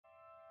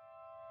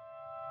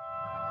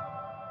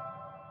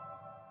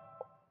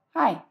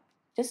Hi,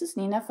 this is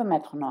Nina from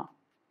Metronor.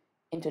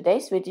 In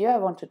today's video I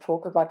want to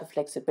talk about the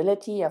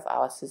flexibility of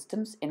our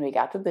systems in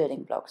regard to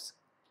building blocks.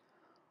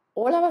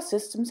 All our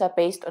systems are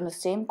based on the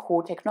same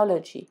core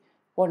technology,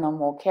 one or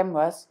more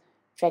cameras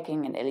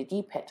tracking an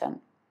LED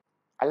pattern,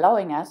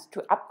 allowing us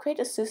to upgrade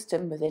a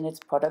system within its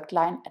product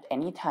line at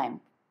any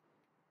time.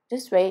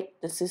 This way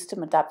the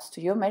system adapts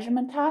to your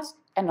measurement task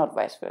and not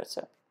vice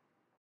versa.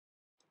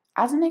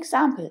 As an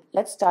example,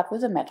 let's start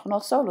with the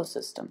Metronor Solo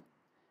system.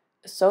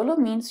 A solo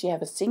means you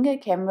have a single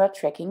camera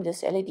tracking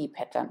this LED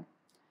pattern.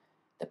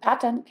 The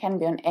pattern can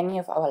be on any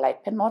of our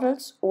light pen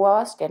models or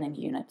our scanning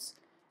units,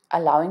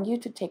 allowing you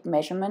to take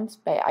measurements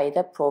by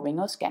either probing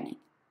or scanning.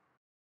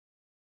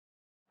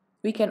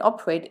 We can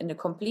operate in the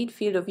complete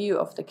field of view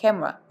of the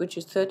camera, which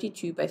is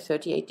 32 by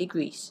 38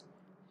 degrees.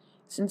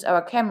 Since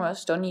our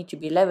cameras don't need to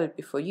be leveled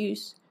before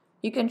use,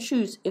 you can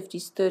choose if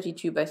these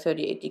 32 by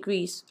 38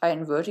 degrees are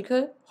in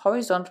vertical,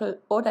 horizontal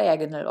or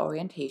diagonal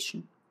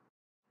orientation.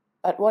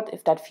 But what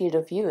if that field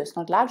of view is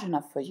not large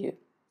enough for you?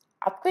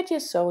 Upgrade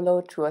your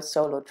Solo to a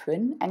Solo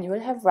Twin and you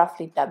will have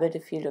roughly double the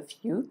field of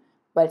view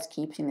whilst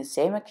keeping the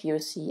same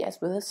accuracy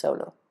as with a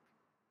Solo.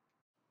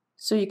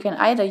 So you can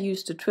either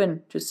use the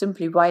Twin to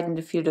simply widen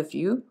the field of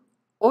view,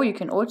 or you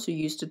can also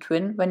use the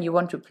Twin when you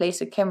want to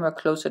place a camera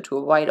closer to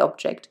a wide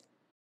object.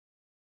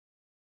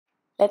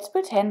 Let's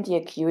pretend the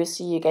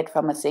accuracy you get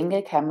from a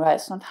single camera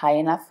is not high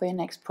enough for your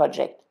next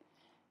project.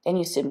 Then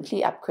you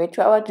simply upgrade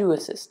to our dual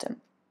system.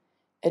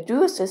 A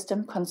dual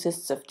system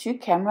consists of two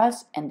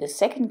cameras and the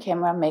second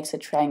camera makes a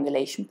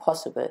triangulation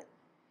possible,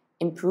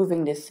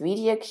 improving the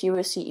 3D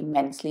accuracy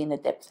immensely in the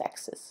depth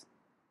axis.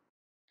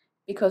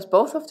 Because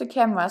both of the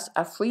cameras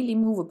are freely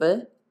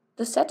movable,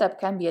 the setup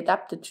can be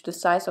adapted to the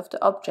size of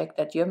the object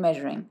that you're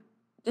measuring.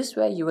 This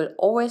way you will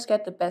always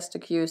get the best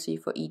accuracy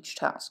for each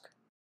task.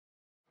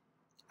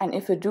 And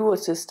if a dual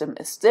system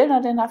is still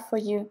not enough for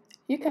you,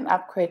 you can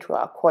upgrade to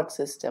our quad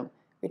system,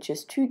 which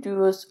is two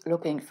duos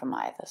looking from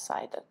either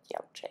side of the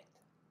object.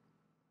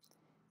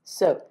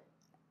 So,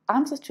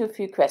 answers to a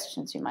few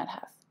questions you might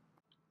have.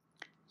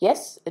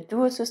 Yes, a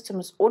dual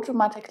system is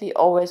automatically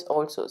always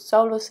also a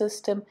solo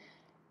system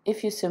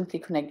if you simply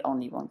connect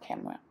only one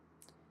camera.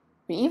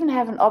 We even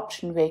have an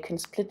option where you can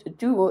split a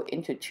duo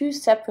into two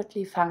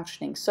separately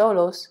functioning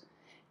solos,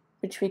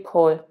 which we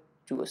call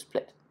duo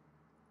split.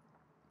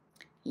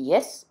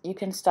 Yes, you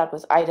can start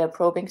with either a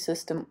probing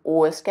system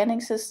or a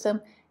scanning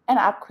system and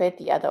upgrade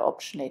the other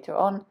option later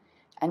on.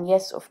 And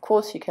yes, of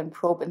course, you can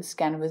probe and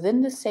scan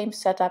within the same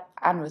setup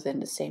and within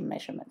the same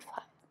measurement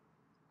file.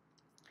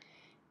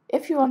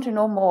 If you want to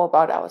know more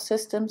about our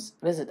systems,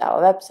 visit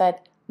our website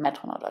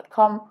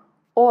metronor.com,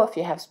 or if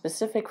you have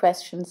specific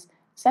questions,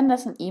 send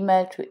us an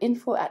email to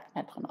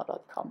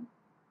info@metronor.com.